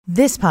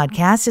This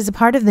podcast is a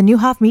part of the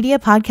Newhoff Media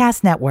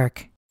Podcast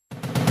Network.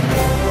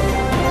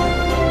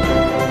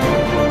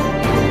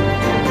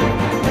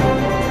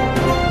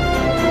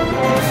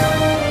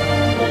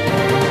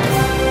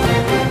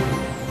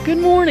 Good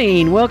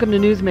morning. Welcome to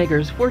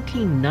Newsmakers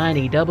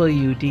 1490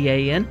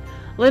 WDAN.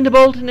 Linda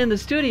Bolton in the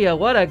studio.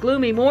 What a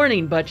gloomy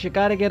morning, but you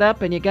got to get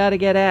up and you got to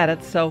get at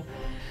it. So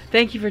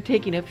thank you for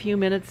taking a few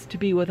minutes to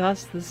be with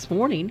us this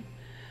morning.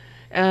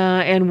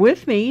 And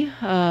with me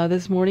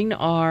this morning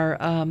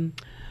are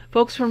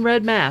folks from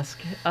Red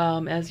Mask.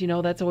 As you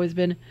know, that's always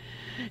been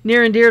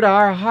near and dear to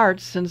our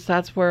hearts since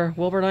that's where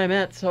Wilbur and I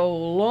met so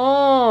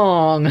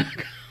long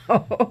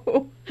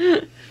ago.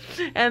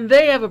 And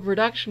they have a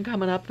production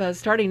coming up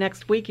starting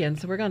next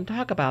weekend, so we're going to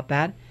talk about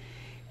that.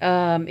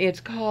 It's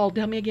called,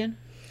 tell me again.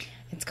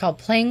 It's called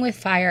Playing with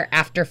Fire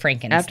After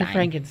Frankenstein. After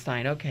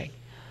Frankenstein, okay.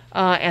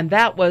 And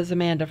that was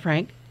Amanda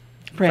France.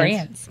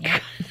 Yeah.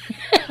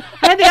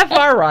 I had the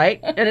F-R right,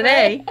 and an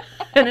A,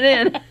 and an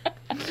N.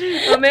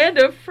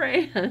 Amanda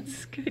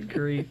France. Good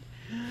grief.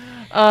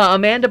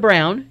 Amanda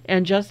Brown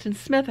and Justin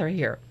Smith are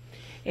here.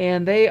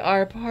 And they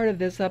are part of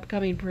this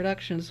upcoming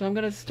production. So I'm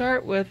going to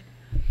start with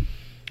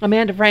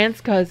Amanda France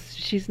because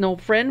she's an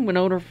old friend. We've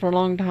known her for a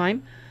long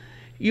time.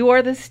 You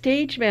are the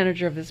stage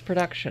manager of this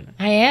production.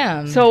 I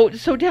am. So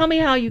tell me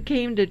how you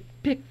came to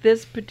pick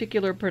this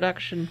particular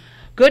production.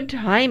 Good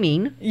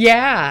timing.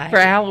 Yeah. For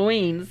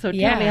Halloween. So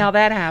tell me how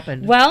that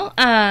happened. Well,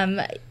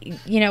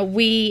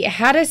 we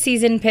had a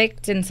season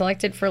picked and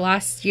selected for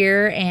last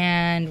year,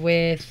 and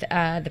with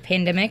the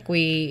pandemic,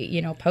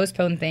 we,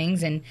 postponed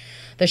things, and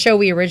the show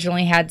we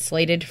originally had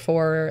slated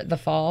for the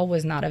fall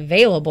was not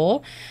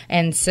available.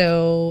 And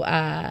so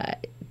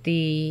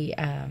the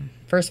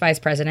first vice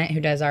president who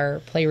does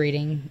our play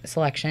reading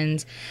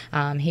selections,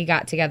 he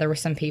got together with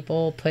some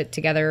people, put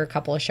together a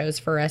couple of shows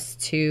for us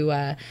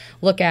to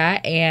look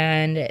at,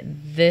 and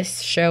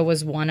this show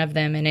was one of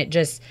them. And it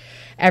just,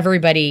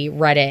 everybody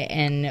read it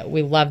and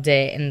we loved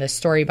it and the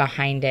story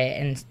behind it,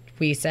 and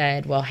we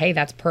said, well, hey,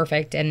 that's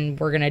perfect, and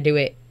we're gonna do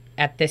it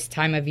at this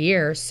time of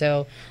year,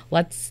 so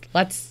let's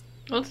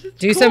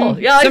do some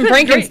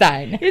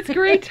Frankenstein. Great. It's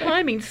great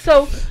timing.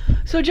 So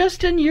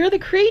Justin, you're the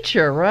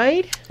creature,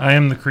 right? I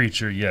am the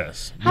creature,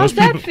 yes. How's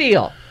that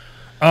feel?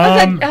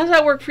 How's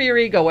that work for your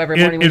ego every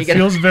morning when you get It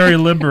feels very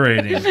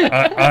liberating.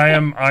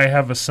 I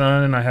have a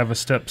son and I have a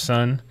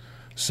stepson,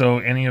 so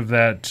any of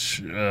that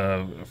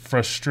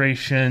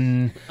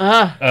frustration,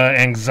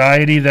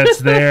 anxiety that's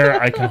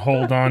there, I can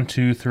hold on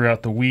to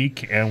throughout the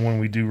week, and when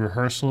we do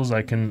rehearsals,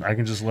 I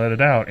can just let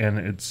it out, and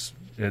it's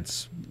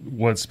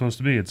what it's supposed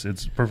to be.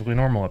 It's perfectly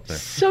normal up there.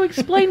 So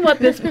explain what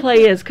this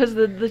play is, because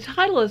the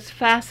title is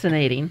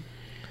fascinating.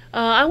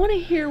 I want to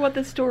hear what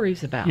the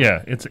story's about.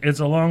 Yeah, it's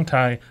a long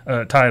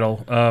title.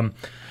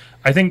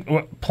 I think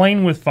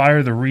Playing with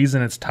Fire, the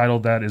reason it's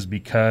titled that is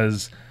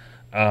because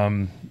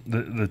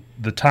the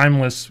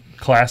timeless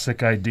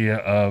classic idea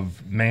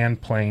of man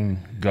playing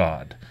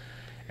God.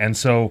 And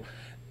so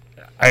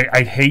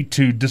I hate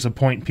to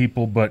disappoint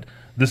people, but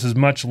this is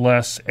much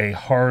less a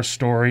horror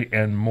story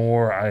and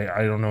more,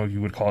 I don't know if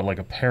you would call it like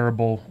a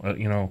parable.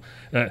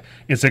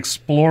 It's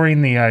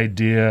exploring the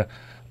idea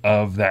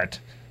of that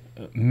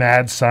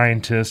mad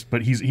scientist,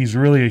 but he's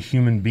really a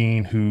human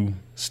being who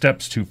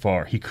steps too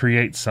far. He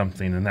creates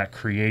something, and that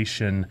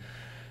creation,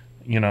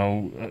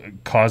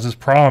 causes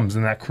problems.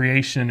 And that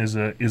creation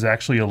is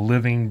actually a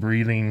living,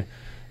 breathing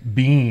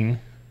being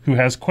who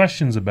has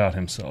questions about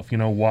himself.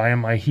 Why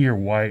am I here?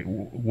 Why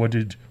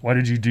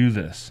did you do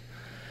this?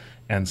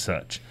 And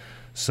such.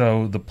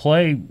 So the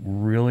play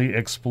really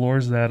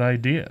explores that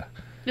idea.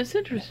 It's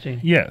interesting.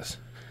 Yes.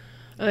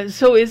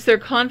 So is there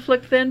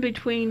conflict then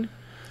between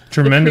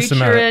tremendous the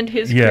creature amount and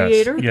his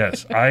creator?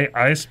 Yes.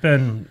 I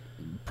spend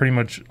pretty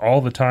much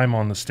all the time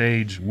on the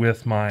stage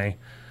with my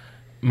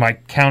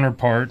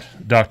counterpart,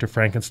 Dr.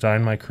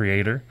 Frankenstein, my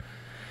creator,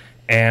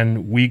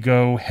 and we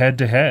go head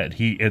to head.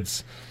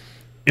 It's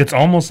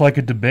almost like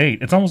a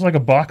debate. It's almost like a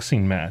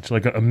boxing match,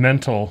 like a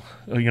mental,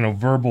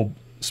 verbal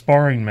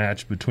sparring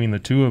match between the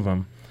two of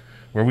them,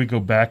 where we go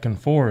back and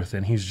forth,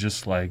 and he's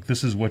just like,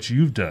 this is what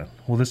you've done.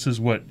 Well, this is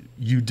what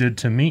you did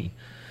to me.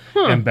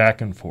 And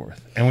back and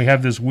forth. And we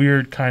have this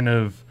weird kind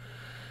of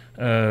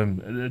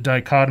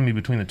dichotomy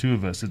between the two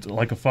of us. It's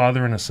like a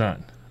father and a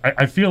son.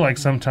 I feel like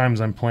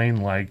sometimes I'm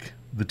playing like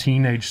the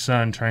teenage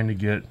son trying to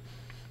get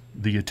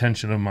the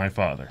attention of my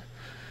father.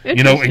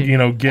 Get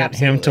Absolutely.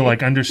 him to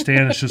like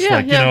understand. It's just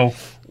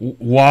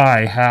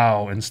why,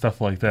 how, and stuff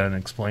like that, and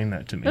explain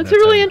that to me. That's a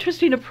really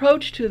interesting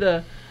approach to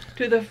the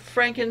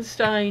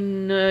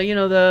Frankenstein,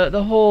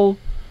 the whole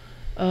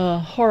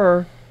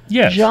horror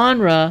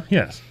genre.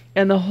 Yes.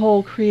 And the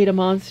whole create a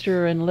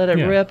monster and let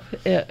it rip.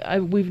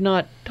 We've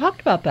not talked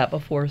about that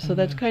before, so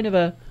that's kind of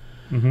a.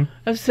 Mm-hmm.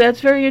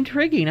 That's very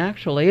intriguing,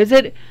 actually. Is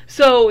it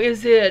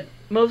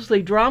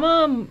mostly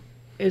drama?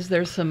 Is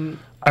there some?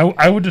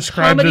 I would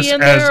describe this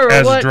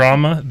as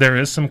drama. There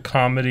is some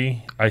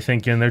comedy, I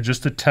think, in there,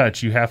 just a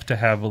touch. You have to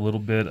have a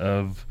little bit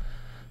of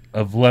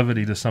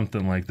levity to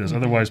something like this. Mm-hmm.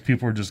 Otherwise,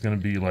 people are just going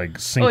to be like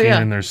sinking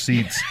in their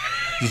seats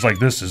Just like,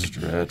 this is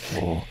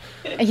dreadful.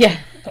 Yeah.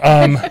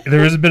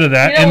 There is a bit of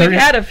that. You know, we've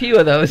had a few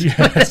of those.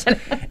 Yes.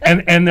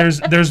 and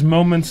there's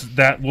moments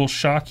that will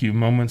shock you,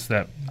 moments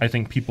that I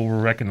think people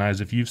will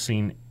recognize. If you've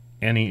seen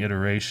any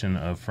iteration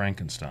of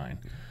Frankenstein,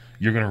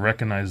 you're going to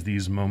recognize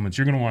these moments.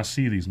 You're going to want to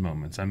see these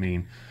moments. I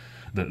mean,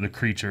 the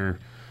creature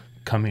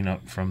coming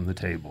up from the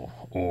table,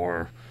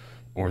 or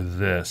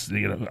this.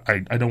 You know,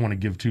 I don't want to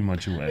give too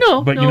much away.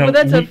 But you know,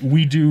 but that's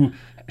we do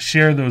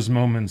share those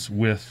moments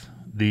with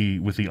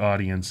the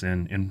audience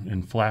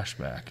in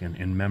flashback and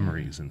in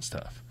memories and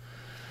stuff.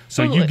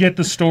 So you get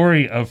the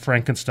story of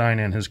Frankenstein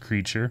and his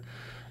creature,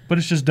 but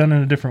it's just done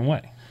in a different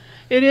way.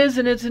 It is,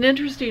 and it's an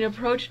interesting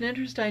approach, an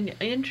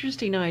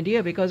interesting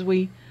idea, because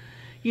we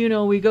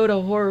go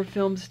to horror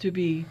films to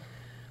be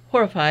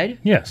horrified,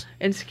 yes,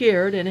 and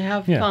scared and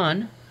have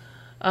fun.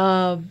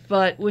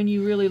 But when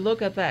you really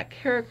look at that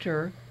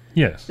character,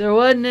 yes, there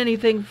wasn't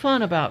anything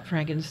fun about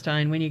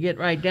Frankenstein when you get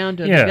right down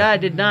to it. Yeah. The guy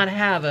did not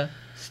have a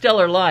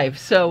stellar life.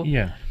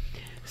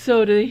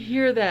 So to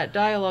hear that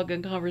dialogue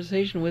and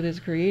conversation with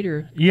his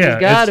creator has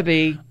got to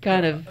be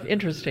kind of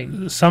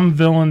interesting. Some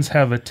villains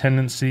have a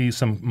tendency,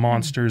 some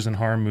monsters in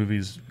horror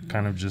movies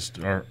kind of just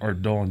are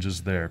dull and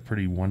just there,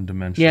 pretty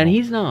one-dimensional. Yeah, and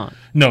he's not.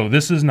 No,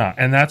 this is not.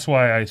 And that's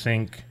why I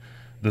think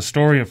the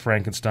story of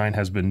Frankenstein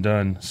has been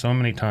done so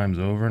many times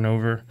over and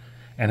over,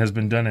 and has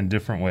been done in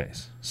different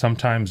ways.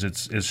 Sometimes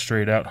it's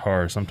straight out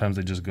horror. Sometimes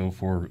they just go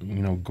for,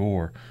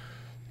 gore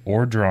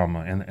or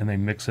drama, and they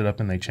mix it up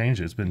and they change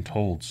it. It's been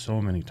told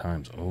so many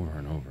times over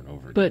and over and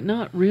over again. But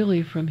not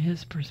really from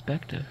his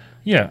perspective.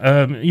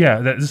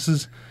 This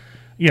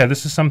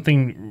is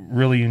something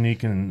really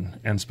unique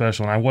and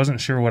special. And I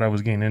wasn't sure what I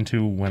was getting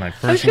into when I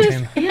first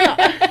came.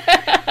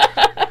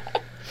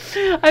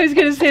 I was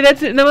going to say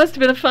that must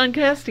have been a fun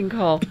casting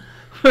call.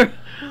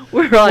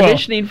 We're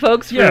auditioning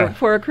folks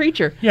for a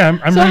creature. Yeah,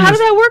 I'm so how did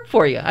that work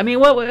for you? I mean,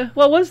 what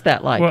was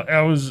that like? Well,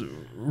 I was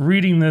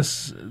reading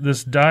this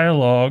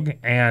dialogue,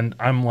 and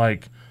I'm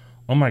like,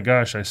 oh my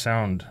gosh, I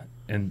sound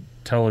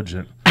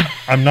intelligent.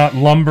 I'm not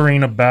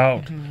lumbering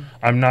about.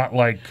 I'm not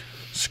like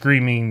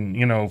screaming,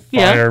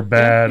 fire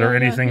bad or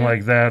anything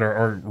like that,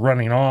 or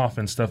running off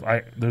and stuff.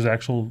 There's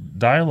actual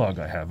dialogue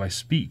I have. I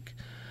speak.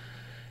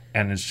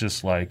 And it's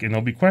just like, and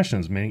there'll be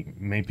questions.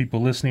 Many people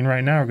listening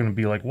right now are going to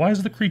be like, why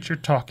is the creature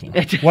talking?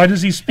 Why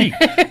does he speak?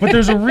 But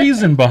there's a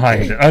reason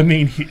behind it. I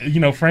mean,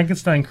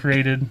 Frankenstein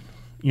created,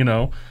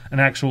 an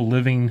actual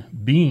living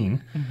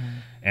being,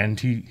 and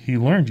he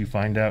learned. You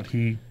find out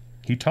he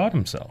taught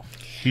himself.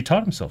 He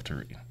taught himself to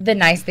read. The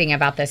nice thing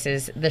about this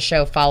is the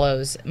show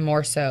follows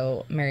more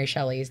so Mary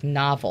Shelley's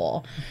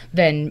novel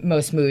than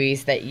most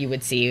movies that you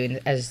would see,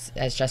 as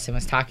Justin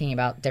was talking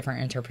about,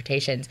 different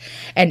interpretations.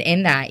 And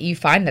in that, you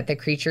find that the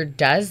creature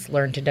does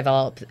learn to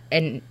develop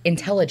an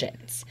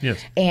intelligence.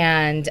 Yes.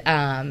 And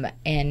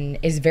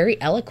is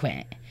very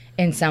eloquent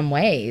in some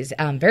ways,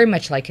 very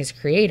much like his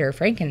creator,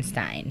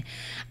 Frankenstein.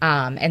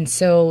 And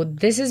so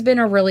this has been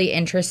a really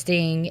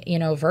interesting,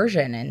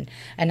 version,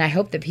 and I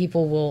hope that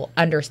people will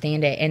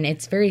understand it. And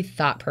it's very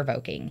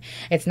thought-provoking.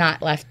 It's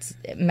not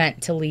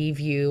meant to leave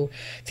you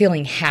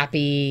feeling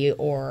happy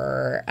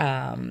or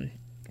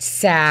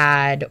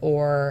sad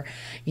or,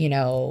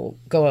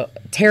 go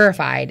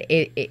terrified.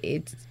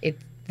 It's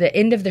the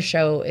end of the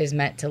show is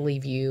meant to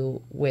leave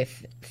you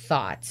with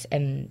thoughts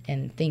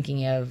and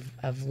thinking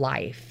of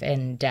life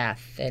and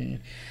death. And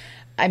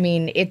I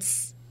mean,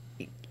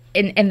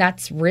 and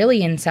that's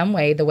really in some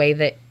way the way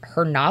that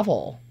her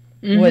novel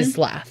was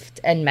left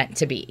and meant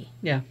to be.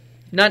 Yeah.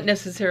 Not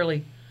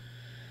necessarily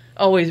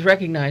always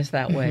recognized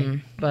that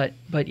way, but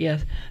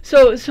yes.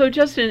 So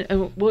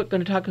Justin, we're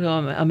going to talk to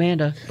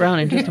Amanda Brown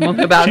in just a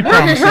moment about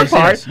her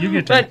part. Yes, you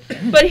get to.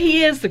 But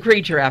he is the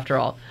creature after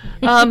all.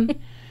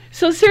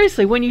 So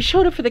seriously, when you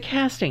showed up for the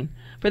casting,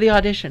 for the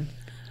audition,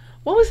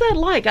 what was that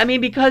like? I mean,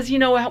 because,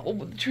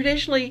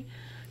 traditionally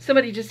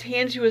somebody just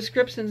hands you a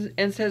script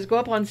and says, go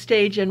up on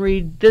stage and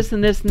read this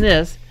and this and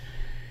this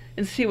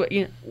and see what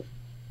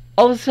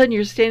all of a sudden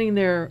you're standing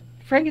there,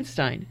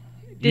 Frankenstein.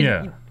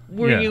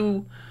 Were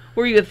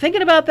you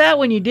thinking about that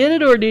when you did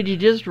it, or did you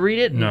just read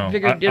it and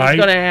figure it was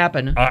going to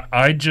happen?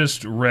 I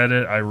just read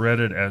it. I read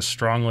it as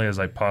strongly as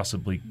I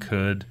possibly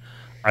could.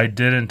 I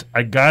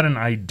got an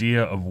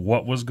idea of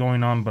what was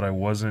going on, but I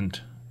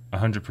wasn't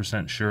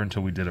 100% sure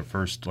until we did a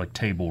first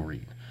table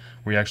read,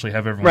 where you actually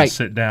have everyone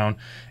sit down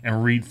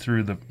and read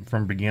through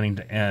from beginning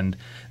to end.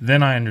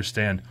 Then I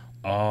understand,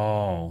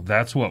 oh,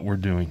 that's what we're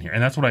doing here.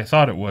 And that's what I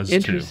thought it was,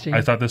 too.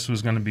 I thought this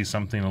was going to be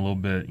something a little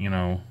bit,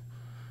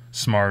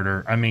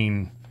 smarter. I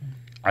mean,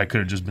 I could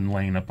have just been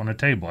laying up on a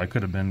table. I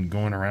could have been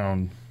going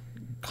around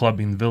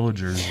clubbing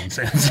villagers and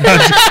such.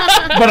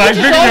 But I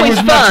figured there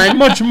was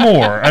much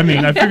more. I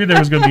mean, I figured there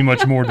was going to be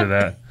much more to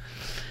that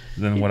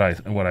than what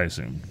I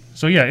assumed.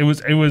 So yeah, it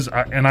was,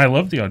 and I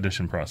loved the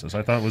audition process.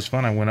 I thought it was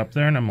fun. I went up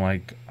there and I'm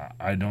like,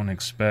 I don't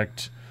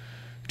expect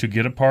to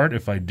get a part.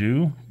 If I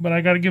do, but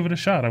I got to give it a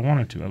shot. I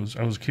wanted to.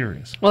 I was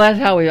curious. Well, that's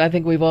how I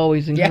think we've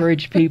always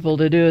encouraged people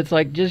to do. It's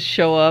like, just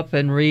show up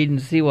and read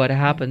and see what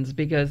happens,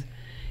 because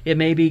it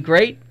may be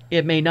great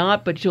It may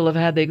not, but you'll have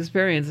had the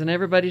experience, and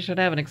everybody should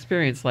have an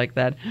experience like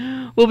that.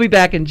 We'll be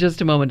back in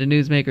just a moment to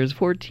Newsmakers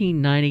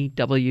 1490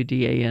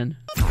 WDAN.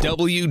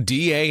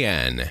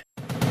 WDAN.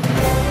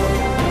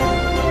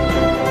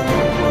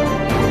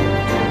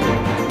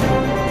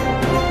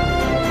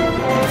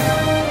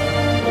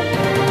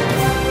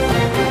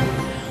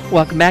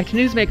 Welcome back to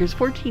Newsmakers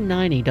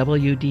 1490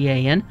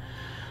 WDAN.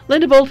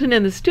 Linda Bolton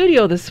in the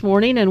studio this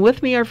morning, and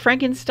with me are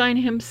Frankenstein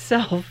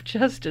himself,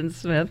 Justin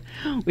Smith.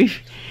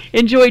 We've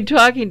enjoyed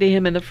talking to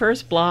him in the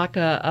first block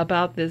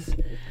about this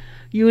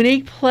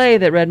unique play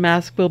that Red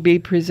Mask will be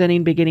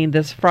presenting beginning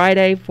this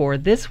Friday for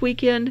this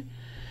weekend,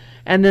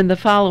 and then the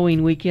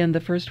following weekend,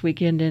 the first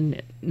weekend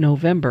in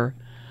November.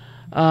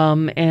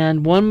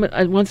 And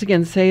once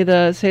again, say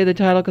the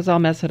title because I'll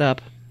mess it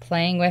up.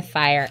 Playing with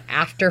Fire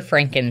after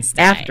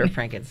Frankenstein. After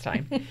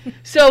Frankenstein.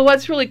 So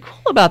what's really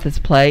cool about this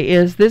play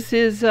is this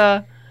is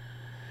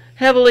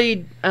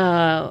heavily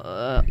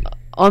on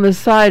the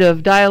side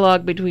of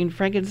dialogue between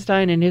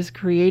Frankenstein and his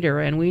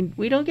creator, and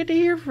we don't get to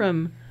hear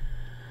from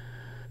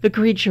the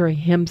creature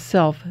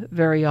himself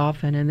very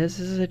often, and this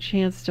is a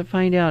chance to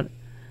find out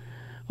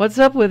what's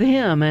up with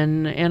him,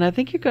 and I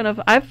think you're gonna.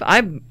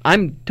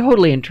 I'm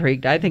totally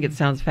intrigued. I think it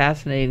sounds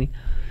fascinating.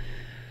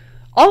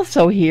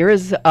 Also here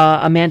is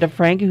Amanda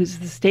Frank, who's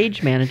the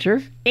stage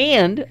manager,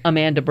 and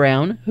Amanda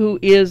Brown, who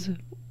is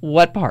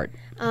what part?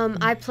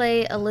 I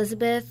play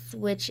Elizabeth,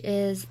 which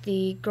is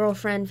the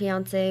girlfriend,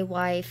 fiance,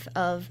 wife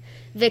of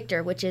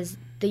Victor, which is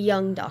the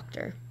young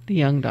doctor. The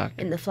young doctor.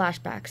 In the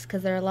flashbacks,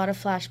 because there are a lot of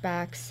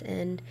flashbacks,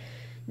 and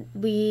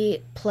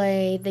we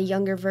play the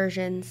younger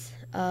versions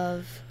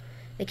of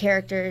the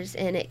characters,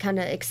 and it kind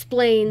of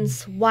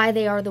explains why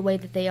they are the way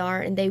that they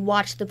are, and they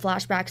watch the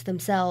flashbacks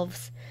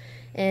themselves.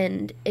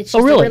 And it's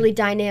just a really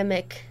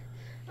dynamic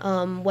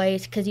way,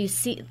 because you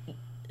see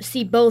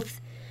both,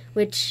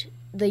 which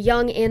the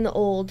young and the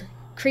old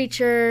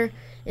creature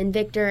and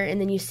Victor,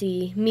 and then you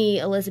see me,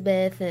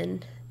 Elizabeth,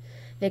 and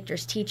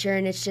Victor's teacher,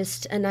 and it's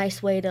just a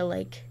nice way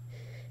to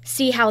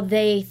see how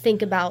they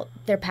think about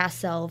their past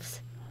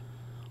selves.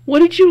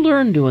 What did you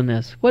learn doing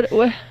this? What?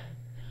 I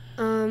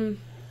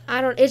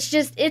don't. It's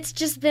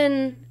just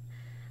been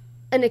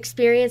an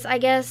experience, I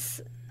guess.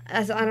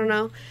 I don't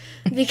know,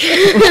 because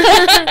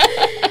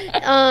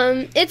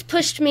it's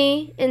pushed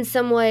me in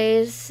some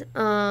ways,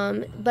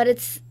 but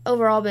it's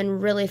overall been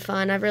really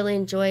fun. I've really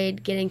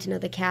enjoyed getting to know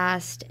the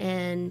cast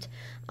and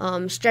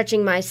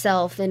stretching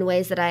myself in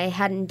ways that I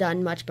hadn't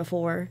done much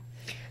before.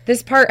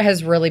 This part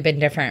has really been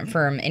different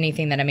from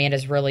anything that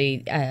Amanda's really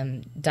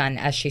done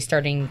as she's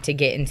starting to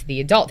get into the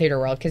adult theater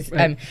world, because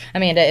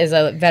Amanda is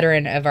a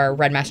veteran of our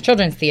Red Mask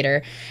Children's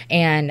Theater,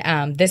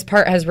 and this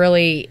part has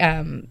really,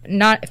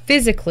 not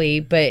physically,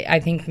 but I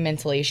think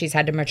mentally, she's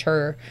had to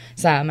mature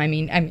some. I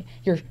mean,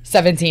 you're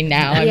 17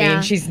 now. I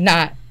mean, she's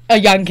not a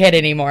young kid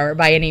anymore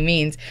by any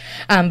means,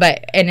 and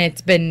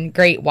it's been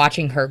great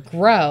watching her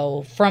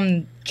grow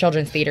from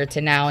children's theater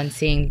to now and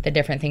seeing the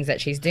different things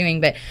that she's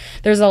doing. But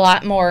there's a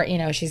lot more,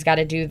 she's got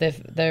to do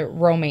the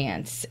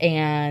romance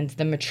and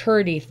the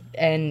maturity,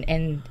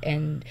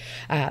 and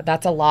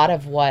that's a lot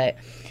of what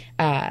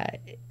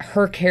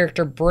her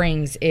character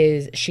brings.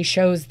 Is she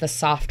shows the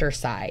softer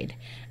side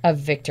of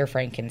Victor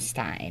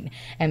Frankenstein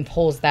and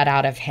pulls that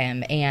out of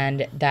him,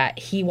 and that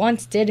he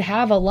once did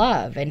have a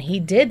love, and he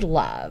did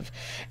love,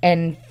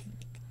 and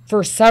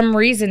for some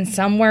reason,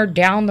 somewhere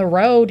down the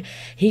road,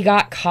 he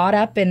got caught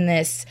up in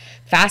this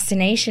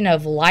fascination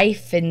of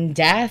life and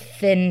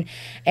death, and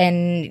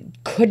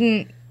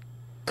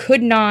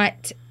could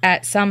not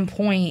at some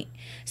point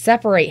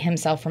separate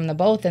himself from the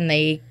both, and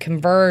they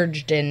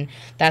converged, and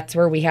that's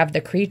where we have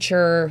the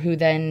creature who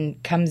then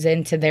comes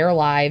into their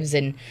lives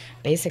and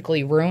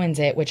basically ruins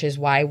it, which is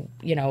why,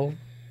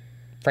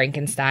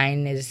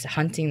 Frankenstein is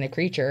hunting the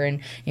creature,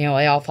 and it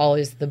all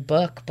follows the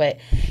book, but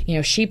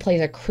she plays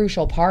a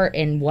crucial part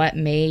in what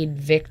made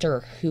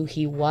Victor who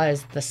he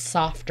was, the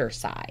softer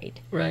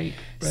side. Right.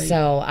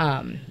 So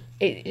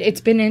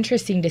it's been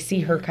interesting to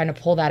see her kind of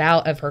pull that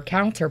out of her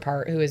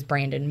counterpart, who is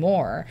Brandon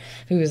Moore,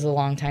 who is a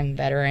longtime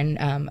veteran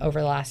over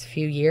the last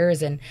few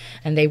years, and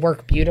they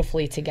work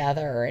beautifully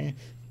together, and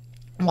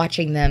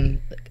watching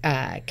them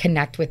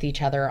connect with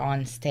each other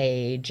on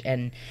stage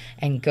and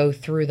go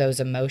through those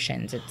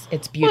emotions.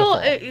 It's beautiful.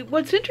 Well,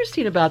 what's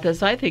interesting about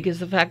this, I think, is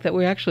the fact that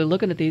we're actually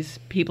looking at these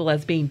people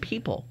as being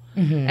people.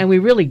 Mm-hmm. And we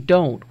really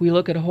don't. We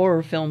look at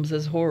horror films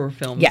as horror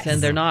films, yes,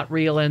 and they're not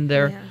real, and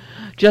they're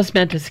just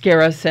meant to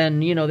scare us,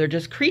 and, they're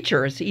just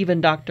creatures,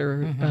 even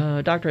Doctor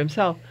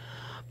himself.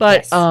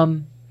 But, yes.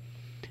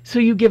 So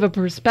you give a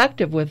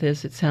perspective with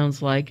this, it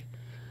sounds like,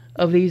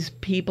 of these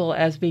people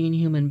as being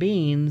human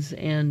beings,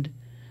 and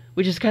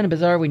which is kind of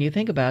bizarre when you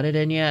think about it,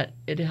 and yet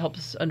it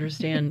helps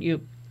understand.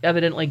 You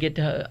evidently get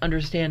to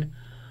understand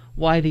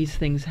why these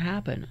things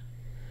happen.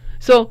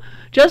 So,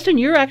 Justin,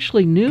 you're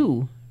actually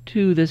new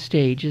to the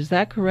stage, is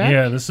that correct?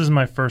 Yeah, this is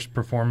my first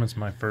performance,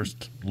 my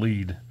first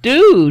lead.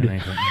 Dude! I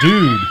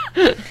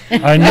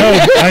know,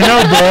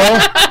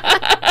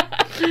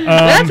 bro.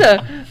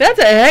 That's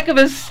a heck of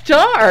a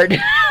start.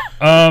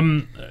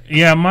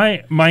 Yeah,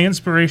 my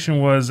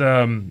inspiration was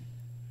the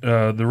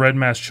Red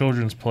Mask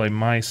children's play.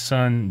 My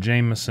son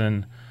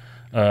Jameson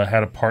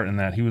had a part in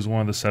that. He was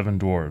one of the 7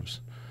 dwarves.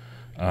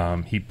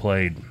 He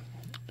played.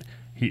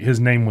 His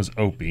name was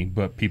Opie,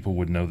 but people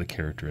would know the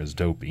character as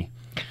Dopey.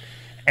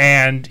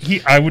 And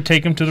I would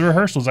take him to the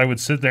rehearsals. I would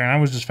sit there, and I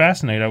was just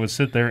fascinated. I would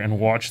sit there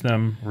and watch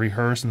them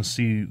rehearse and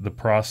see the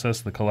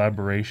process, the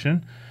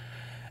collaboration.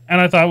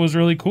 And I thought it was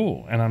really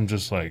cool. And I'm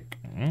just like,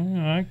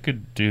 I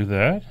could do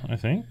that, I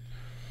think.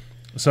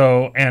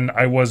 So, and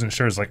I wasn't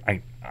sure. It's like,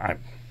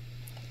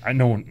 I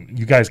know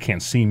you guys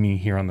can't see me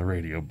here on the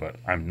radio, but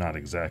I'm not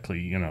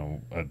exactly,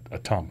 a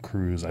Tom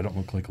Cruise. I don't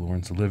look like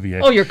Laurence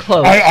Olivier. Oh, you're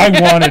close. I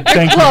wanted,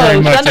 thank you very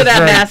Close. much. Under That's that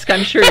right. mask,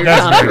 I'm sure you're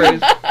Tom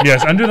Cruise.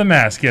 Yes, under the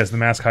mask. Yes, the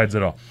mask hides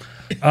it all.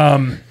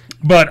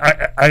 But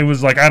I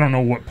was like, I don't know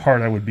what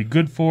part I would be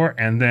good for.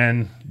 And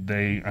then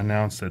they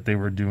announced that they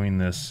were doing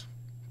this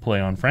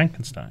play on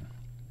Frankenstein.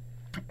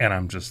 And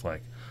I'm just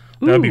like,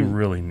 that would be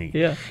really neat.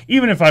 Yeah.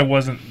 Even if I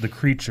wasn't the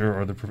creature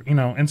or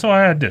and so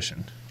I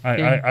auditioned.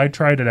 I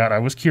tried it out. I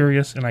was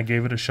curious, and I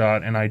gave it a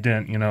shot, and I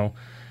didn't,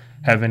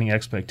 have any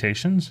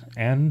expectations.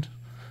 And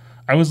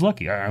I was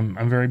lucky.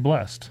 I'm very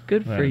blessed.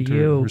 Good for to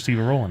you. receive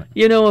a role in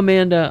it.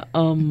 Amanda,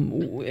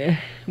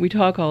 we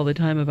talk all the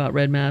time about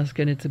Red Mask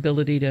and its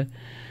ability to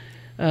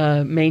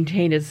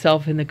maintain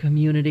itself in the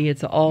community.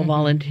 It's all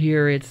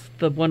volunteer. It's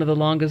one of the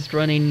longest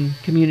running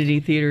community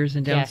theaters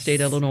in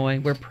downstate Illinois.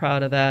 We're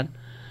proud of that.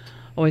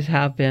 Always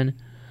have been.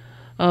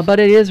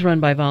 But it is run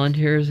by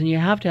volunteers, and you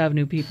have to have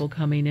new people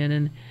coming in.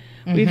 And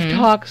we've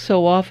talked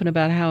so often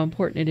about how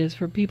important it is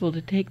for people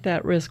to take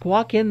that risk.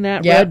 Walk in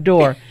that red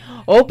door.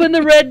 Open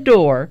the red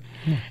door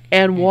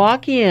and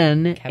walk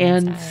in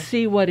and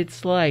see what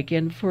it's like.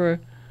 And for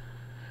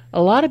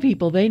a lot of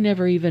people, they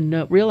never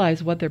even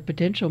realize what their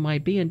potential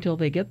might be until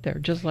they get there,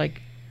 just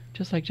like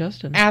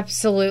Justin.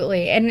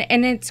 Absolutely. And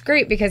it's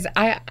great because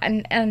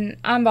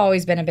I've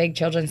always been a big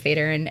children's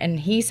theater, and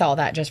he saw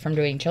that just from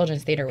doing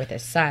children's theater with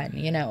his son,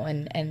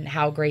 and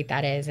how great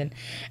that is.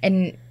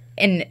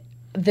 And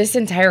this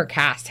entire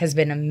cast has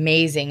been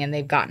amazing, and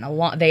they've gotten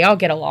along. They all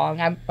get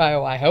along.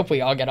 I hope we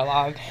all get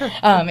along.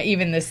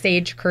 Even the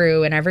stage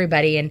crew and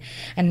everybody.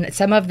 And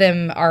some of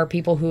them are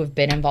people who have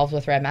been involved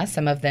with Red Mask.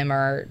 Some of them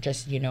are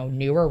just,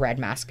 newer Red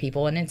Mask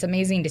people. And it's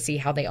amazing to see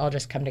how they all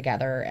just come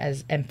together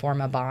and form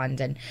a bond,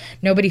 and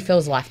nobody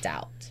feels left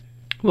out.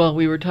 Well,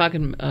 we were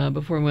talking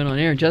before we went on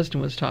air.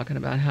 Justin was talking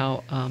about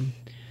how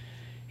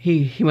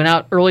he went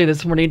out early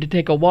this morning to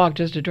take a walk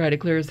just to try to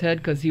clear his head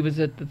because he was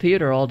at the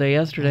theater all day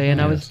yesterday.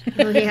 And I was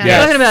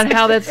talking about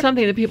how that's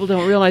something that people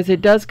don't realize. It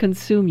does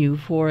consume you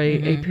for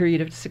a period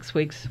of 6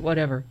 weeks,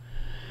 whatever.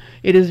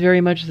 It is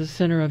very much the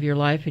center of your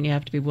life, and you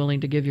have to be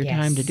willing to give your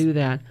time to do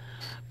that.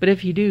 But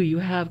if you do, you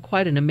have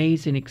quite an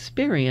amazing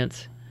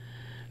experience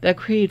that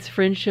creates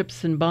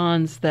friendships and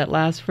bonds that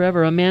last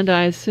forever. Amanda,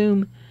 I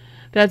assume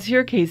that's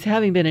your case,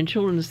 having been in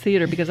children's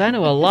theater, because I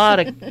know a lot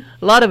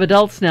of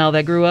adults now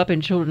that grew up in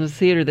children's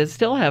theater that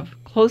still have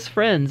close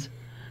friends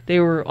they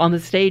were on the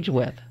stage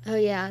with. Oh,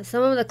 yeah.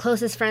 Some of the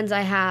closest friends I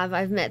have,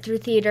 I've met through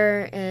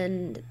theater,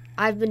 and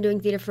I've been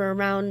doing theater for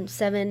around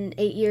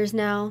 7-8 years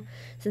now,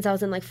 since I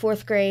was in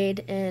 4th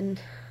grade,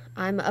 and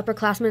I'm an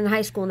upperclassman in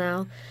high school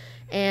now.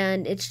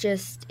 And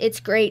it's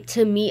great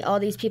to meet all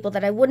these people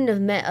that I wouldn't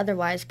have met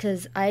otherwise,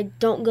 because I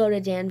don't go to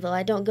Danville.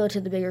 I don't go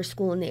to the bigger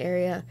school in the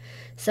area.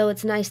 So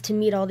it's nice to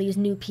meet all these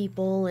new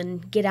people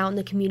and get out in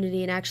the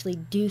community and actually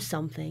do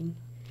something.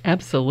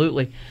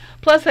 Absolutely.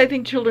 Plus, I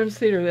think children's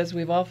theater, as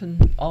we've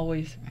often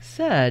always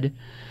said,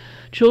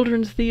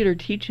 children's theater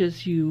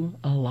teaches you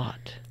a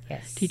lot.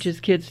 Yes.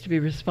 Teaches kids to be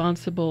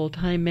responsible,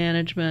 time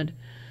management.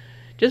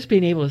 Just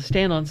being able to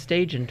stand on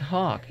stage and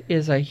talk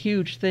is a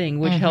huge thing,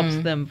 which helps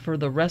them for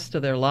the rest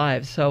of their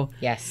lives. So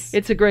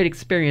it's a great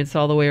experience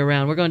all the way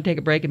around. We're going to take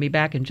a break and be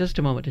back in just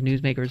a moment to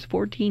Newsmakers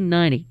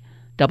 1490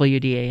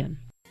 WDAN.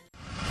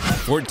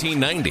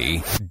 1490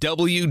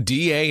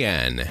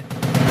 WDAN.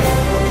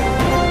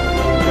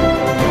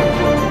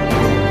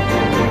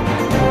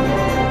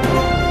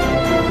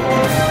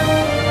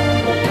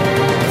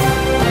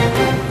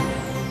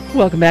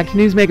 Welcome back to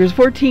Newsmakers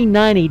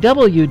 1490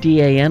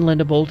 WDAN.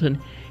 Linda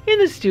Bolton in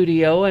the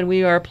studio, and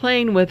we are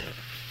playing with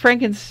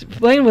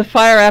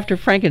fire after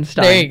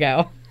Frankenstein. There you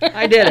go.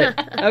 I did it.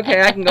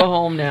 Okay, I can go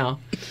home now.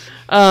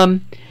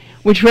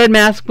 Which Red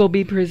Mask will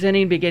be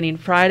presenting beginning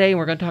Friday, and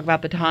we're going to talk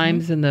about the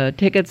times and the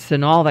tickets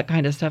and all that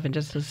kind of stuff in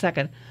just a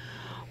second.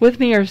 With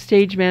me, our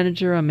stage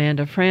manager,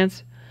 Amanda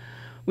France.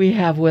 We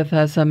have with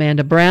us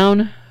Amanda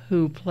Brown,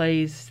 who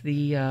plays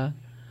the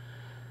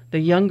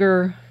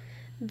younger...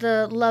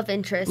 The love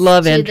interest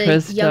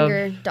the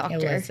younger doctor.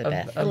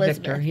 Elizabeth. Of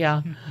Victor,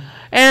 yeah.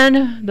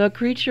 And the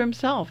creature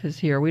himself is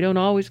here. We don't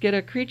always get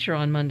a creature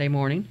on Monday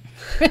morning.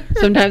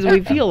 Sometimes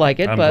we feel like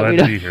it, but we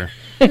don't. I'm glad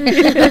to be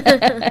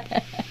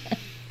here.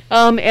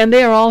 And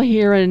they are all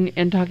here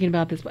and talking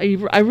about this.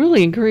 I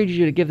really encourage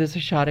you to give this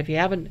a shot. If you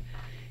haven't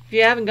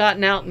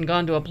gotten out and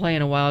gone to a play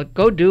in a while,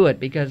 go do it,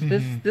 because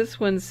this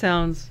one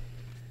sounds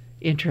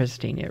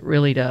interesting. It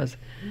really does.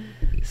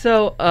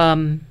 So,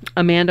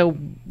 Amanda,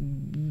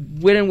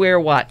 when and where,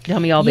 what? Tell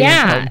me all the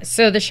info.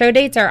 So the show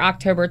dates are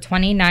October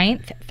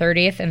 29th,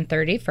 30th, and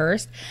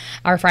 31st.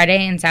 Our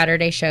Friday and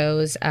Saturday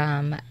shows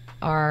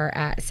are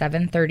at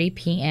 7:30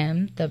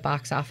 p.m. The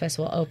box office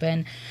will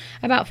open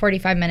about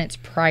 45 minutes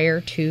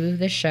prior to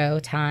the show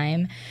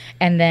time.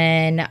 And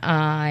then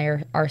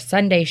our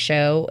Sunday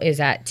show is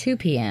at 2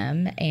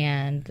 p.m.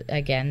 And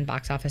again,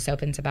 box office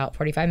opens about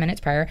 45 minutes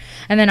prior.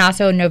 And then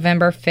also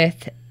November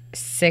 5th,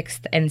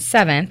 6th, and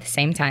 7th,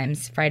 same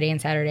times, Friday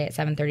and Saturday at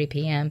 7:30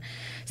 p.m.,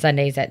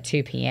 Sundays at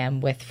 2 p.m.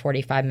 with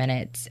 45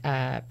 minutes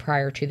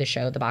prior to the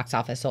show. The box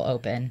office will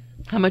open.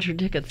 How much are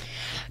tickets?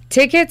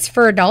 Tickets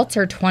for adults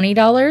are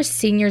 $20.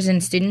 Seniors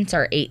and students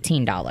are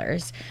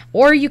 $18.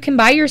 Or you can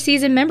buy your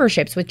season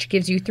memberships, which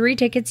gives you 3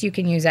 tickets you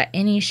can use at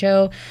any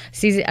show.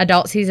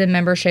 Adult season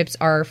memberships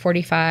are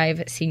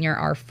 $45. Senior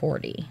are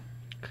 $40.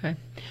 Okay.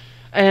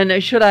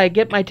 And should I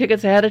get my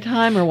tickets ahead of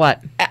time or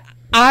what?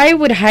 I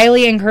would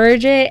highly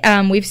encourage it.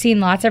 We've seen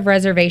lots of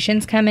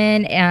reservations come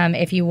in.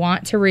 If you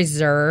want to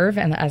reserve,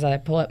 and as I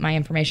pull up my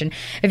information,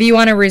 if you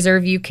want to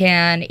reserve, you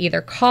can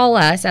either call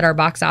us at our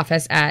box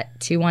office at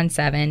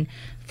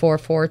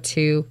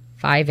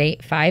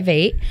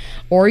 217-442-5858,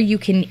 or you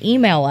can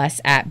email us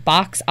at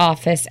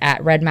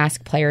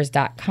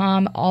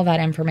boxoffice@redmaskplayers.com. All that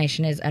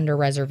information is under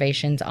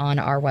reservations on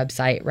our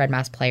website,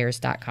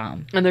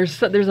 redmaskplayers.com. And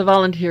there's a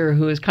volunteer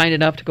who is kind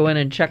enough to go in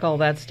and check all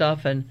that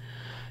stuff, and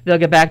they'll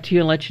get back to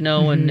you and let you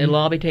know, and it'll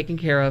all be taken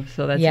care of.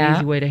 So that's an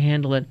easy way to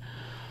handle it.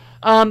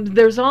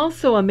 There's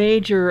also a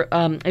major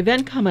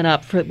event coming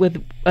up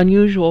with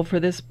unusual for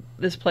this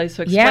place.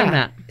 So explain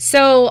that.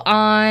 So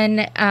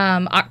on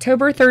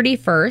October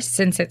 31st,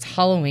 since it's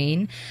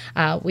Halloween,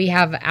 we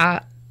have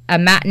a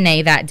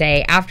matinee that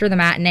day. After the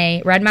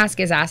matinee, Red Mask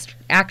is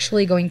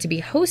actually going to be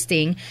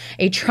hosting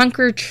a trunk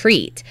or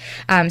treat.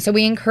 So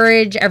we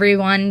encourage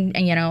everyone,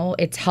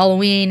 it's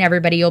Halloween,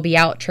 everybody will be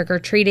out trick or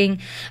treating.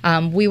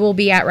 We will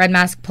be at Red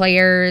Mask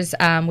Players.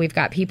 We've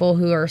got people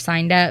who are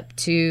signed up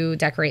to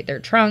decorate their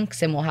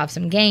trunks, and we'll have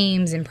some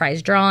games and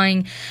prize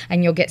drawing,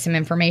 and you'll get some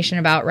information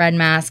about Red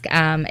Mask.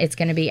 It's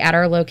going to be at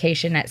our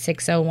location at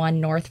 601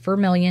 North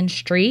Vermilion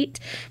Street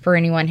for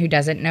anyone who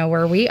doesn't know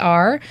where we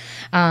are.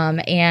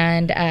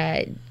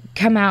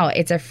 Come out.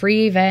 It's a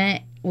free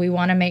event. We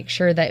want to make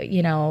sure that,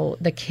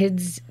 the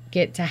kids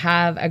get to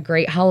have a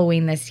great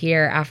Halloween this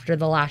year after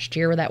the last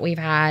year that we've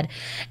had.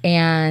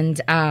 And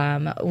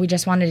we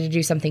just wanted to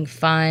do something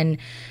fun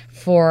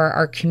for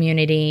our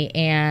community.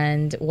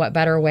 And what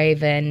better way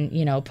than,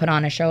 put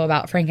on a show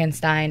about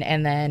Frankenstein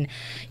and then,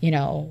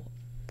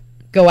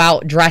 go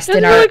out dressed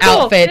in our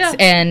outfits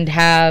and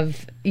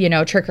have,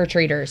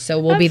 trick-or-treaters. So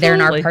we'll be there in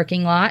our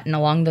parking lot and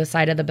along the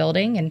side of the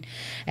building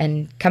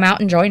and come out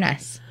and join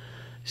us.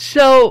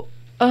 So,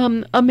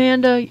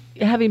 Amanda,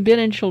 having been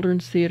in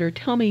children's theater,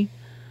 tell me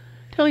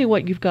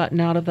what you've gotten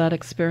out of that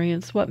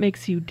experience. What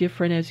makes you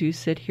different as you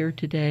sit here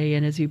today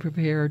and as you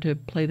prepare to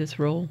play this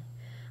role?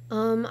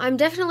 I'm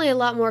definitely a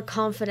lot more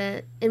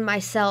confident in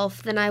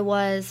myself than I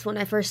was when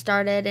I first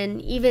started,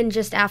 and even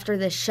just after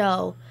this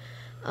show.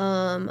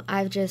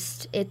 I've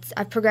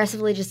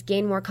progressively just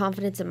gained more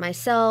confidence in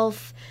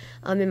myself,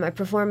 in my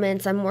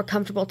performance. I'm more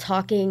comfortable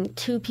talking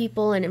to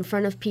people and in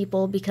front of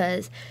people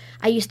because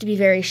I used to be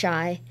very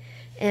shy.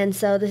 And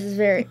so this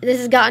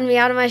has gotten me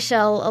out of my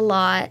shell a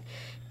lot.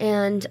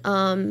 And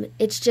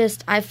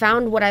I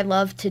found what I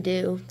love to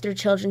do through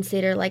children's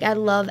theater. Like, I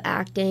love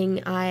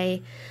acting,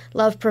 I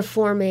love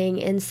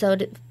performing, and so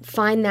to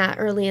find that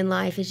early in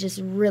life is just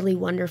really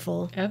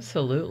wonderful.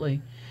 Absolutely.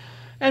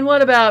 And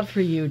what about for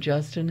you,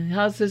 Justin?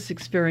 How's this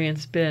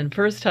experience been?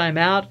 First time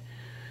out,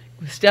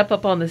 step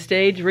up on the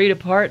stage, read a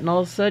part, and all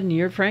of a sudden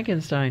you're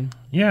Frankenstein.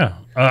 Yeah.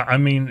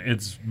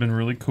 It's been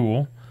really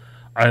cool.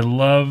 I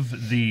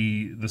love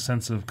the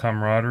sense of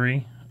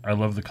camaraderie. I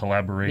love the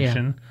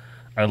collaboration. Yeah.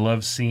 I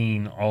love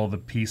seeing all the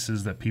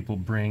pieces that people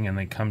bring and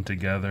they come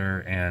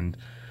together, and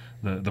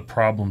the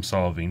problem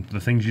solving, the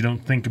things you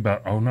don't think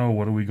about. Oh no,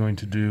 what are we going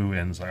to do?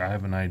 And it's like, I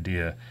have an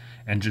idea.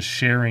 And just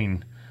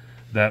sharing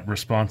that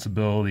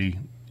responsibility,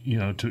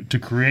 to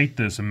create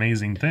this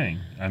amazing thing.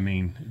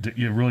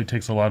 It really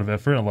takes a lot of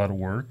effort, a lot of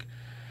work,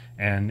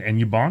 and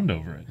you bond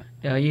over it.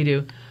 Yeah, you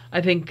do.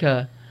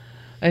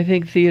 I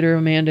think theater,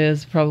 Amanda,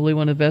 is probably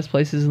one of the best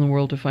places in the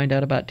world to find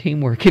out about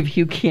teamwork. If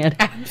you can't,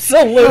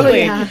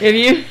 absolutely. Oh, yeah.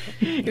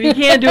 If you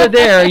can't do it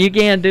there, you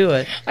can't do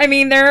it.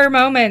 There are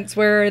moments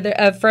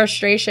of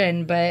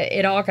frustration, but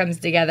it all comes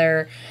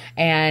together,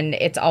 and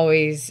it's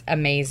always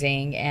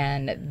amazing.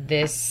 And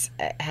this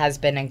has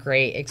been a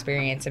great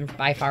experience, and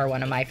by far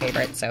one of my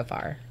favorites so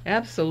far.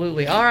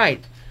 Absolutely. All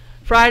right.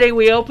 Friday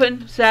we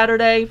open.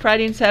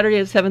 Friday and Saturday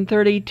at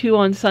 7:30. 2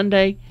 on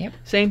Sunday. Yep.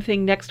 Same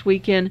thing next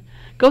weekend.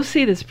 Go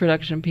see this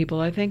production, people.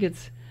 I think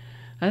it's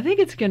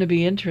going to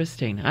be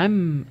interesting.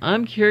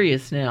 I'm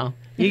curious now.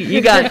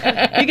 You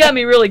got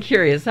me really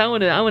curious. I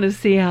want to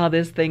see how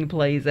this thing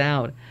plays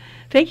out.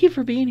 Thank you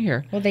for being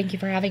here. Well, thank you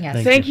for having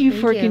us. Thank you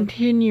for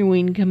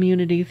continuing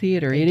community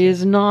theater. It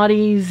is not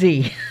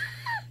easy.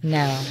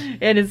 No.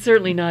 And it's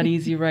certainly not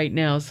easy right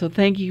now. So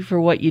thank you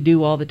for what you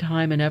do, all the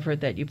time and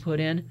effort that you put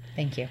in.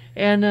 Thank you.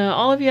 And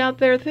all of you out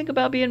there, think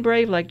about being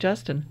brave like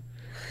Justin.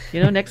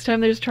 Next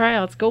time there's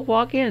tryouts, go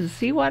walk in,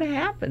 see what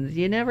happens.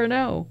 You never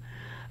know.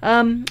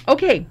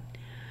 Okay,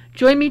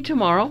 join me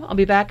tomorrow. I'll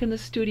be back in the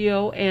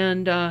studio,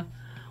 and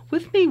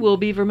with me will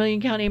be Vermilion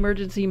County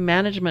Emergency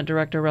Management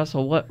Director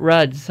Russell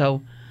Rudd.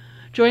 So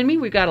join me.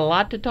 We've got a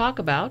lot to talk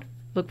about.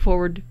 Look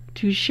forward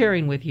to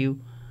sharing with you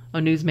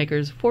on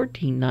Newsmakers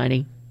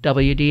 1490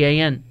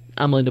 WDAN.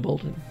 I'm Linda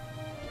Bolton.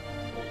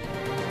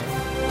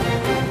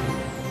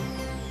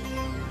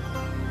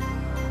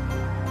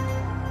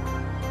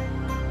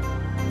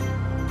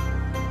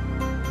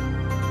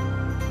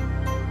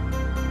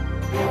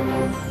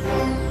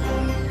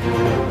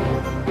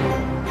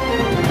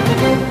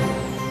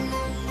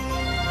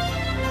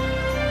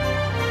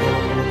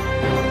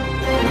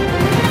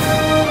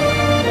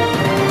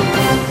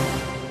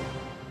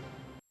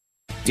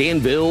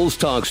 Danville's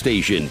talk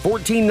station,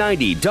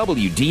 1490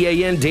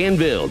 WDAN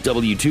Danville,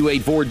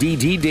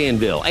 W284DD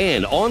Danville,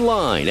 and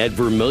online at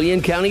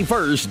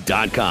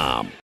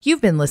VermilionCountyFirst.com. You've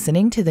been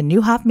listening to the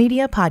Newhoff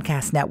Media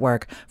Podcast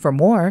Network. For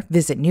more,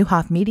 visit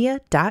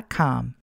newhoffmedia.com.